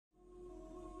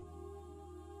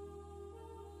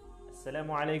Assalamu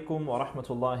alaikum wa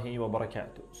rahmatullahi wa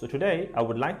barakatuh. So today I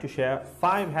would like to share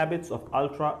 5 habits of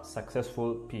ultra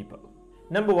successful people.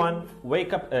 Number 1,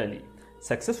 wake up early.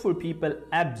 Successful people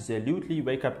absolutely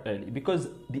wake up early because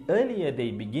the earlier they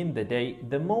begin the day,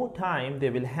 the more time they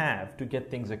will have to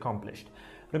get things accomplished.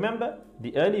 Remember,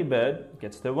 the early bird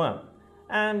gets the worm.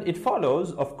 And it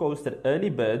follows, of course, that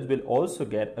early birds will also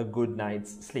get a good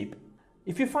night's sleep.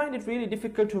 If you find it really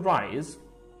difficult to rise,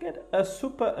 get a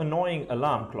super annoying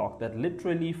alarm clock that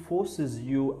literally forces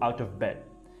you out of bed.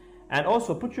 And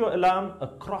also put your alarm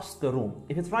across the room.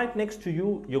 If it's right next to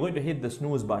you, you're going to hit the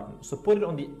snooze button. So put it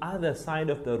on the other side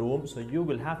of the room so you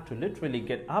will have to literally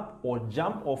get up or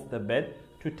jump off the bed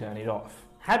to turn it off.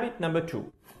 Habit number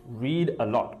 2, read a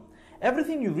lot.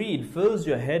 Everything you read fills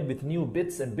your head with new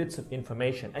bits and bits of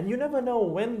information, and you never know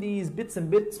when these bits and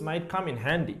bits might come in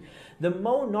handy. The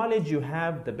more knowledge you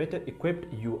have, the better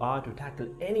equipped you are to tackle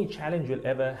any challenge you'll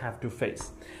ever have to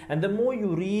face. And the more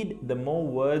you read, the more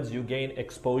words you gain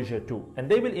exposure to, and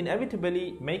they will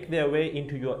inevitably make their way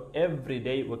into your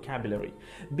everyday vocabulary.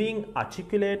 Being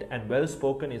articulate and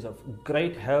well-spoken is of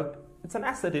great help. It's an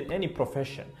asset in any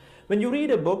profession. When you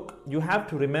read a book, you have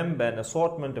to remember an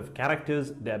assortment of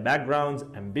characters, their backgrounds,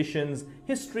 ambitions,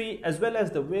 history, as well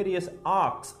as the various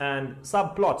arcs and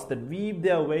subplots that weave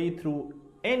their way through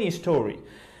any story.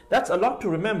 That's a lot to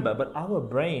remember, but our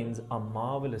brains are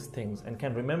marvelous things and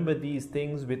can remember these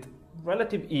things with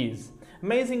relative ease.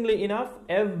 Amazingly enough,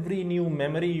 every new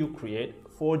memory you create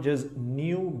forges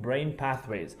new brain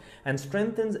pathways and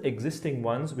strengthens existing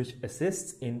ones, which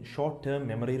assists in short-term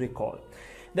memory recall.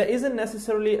 There isn't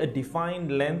necessarily a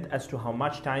defined length as to how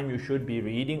much time you should be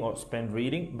reading or spend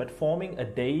reading, but forming a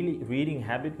daily reading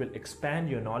habit will expand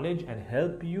your knowledge and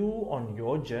help you on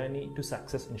your journey to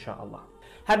success, inshallah.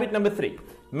 Habit number 3,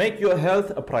 make your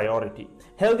health a priority.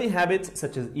 Healthy habits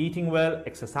such as eating well,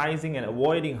 exercising, and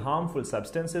avoiding harmful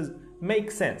substances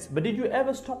make sense, but did you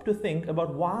ever stop to think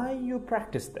about why you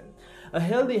practice them? A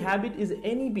healthy habit is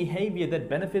any behavior that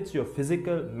benefits your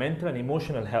physical, mental, and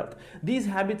emotional health. These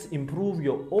habits improve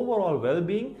your overall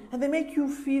well-being and they make you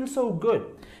feel so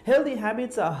good. Healthy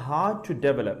habits are hard to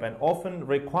develop and often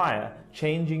require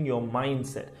changing your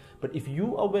mindset. But if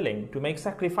you are willing to make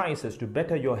sacrifices to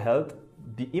better your health,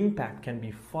 the impact can be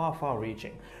far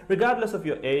reaching, regardless of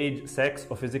your age, sex,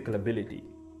 or physical ability.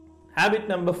 Habit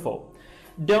number 4.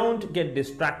 Don't get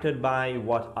distracted by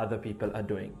what other people are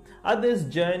doing. Others'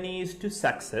 journeys to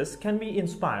success can be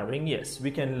inspiring. Yes,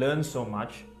 we can learn so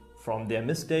much from their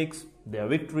mistakes, their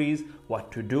victories,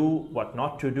 what to do, what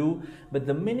not to do. But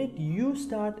the minute you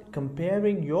start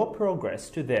comparing your progress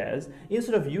to theirs,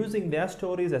 instead of using their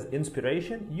stories as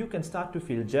inspiration, you can start to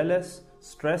feel jealous,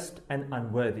 stressed, and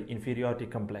unworthy, inferiority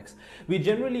complex. We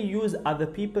generally use other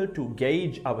people to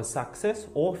gauge our success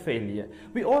or failure.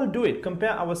 We all do it,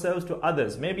 compare ourselves to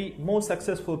others, maybe more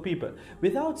successful people.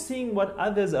 Without seeing what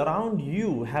others around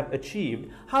you have achieved,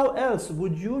 how else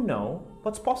would you know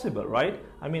what's possible, right?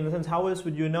 I mean, in the sense, how else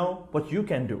would you know what you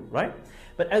can do, right?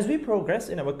 But as we progress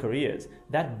in our careers,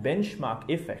 that benchmark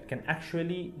effect can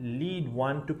actually lead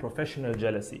one to professional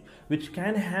jealousy, which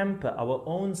can hamper our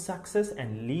own success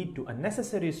and lead to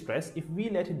unnecessary stress if we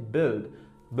let it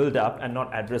build up and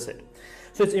not address it.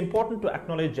 So it's important to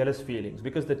acknowledge jealous feelings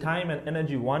because the time and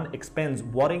energy one expends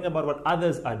worrying about what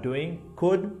others are doing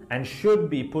could and should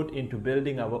be put into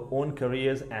building our own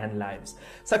careers and lives.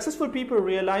 Successful people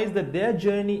realize that their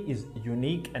journey is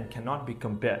unique and cannot be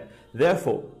compared.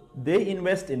 Therefore, they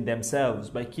invest in themselves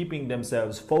by keeping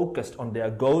themselves focused on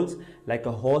their goals like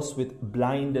a horse with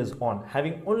blinders on,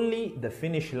 having only the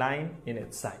finish line in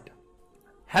its sight.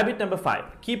 Habit number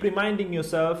 5, keep reminding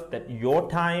yourself that your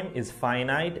time is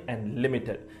finite and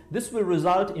limited. This will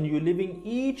result in you living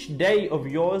each day of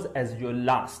yours as your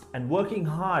last and working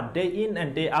hard day in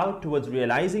and day out towards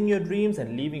realizing your dreams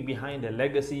and leaving behind a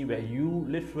legacy where you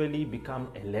literally become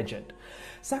a legend.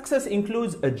 Success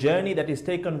includes a journey that is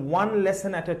taken one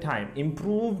lesson at a time,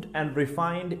 improved and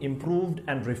refined, improved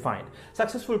and refined.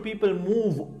 Successful people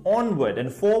move onward and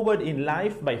forward in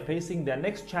life by facing their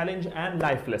next challenge and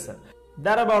life lesson.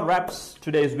 That about wraps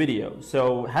today's video.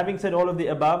 So having said all of the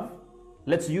above,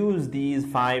 let's use these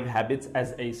 5 habits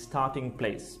as a starting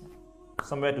place.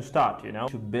 Somewhere to start,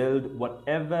 to build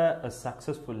whatever a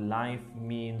successful life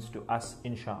means to us,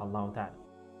 inshallah ta'ala.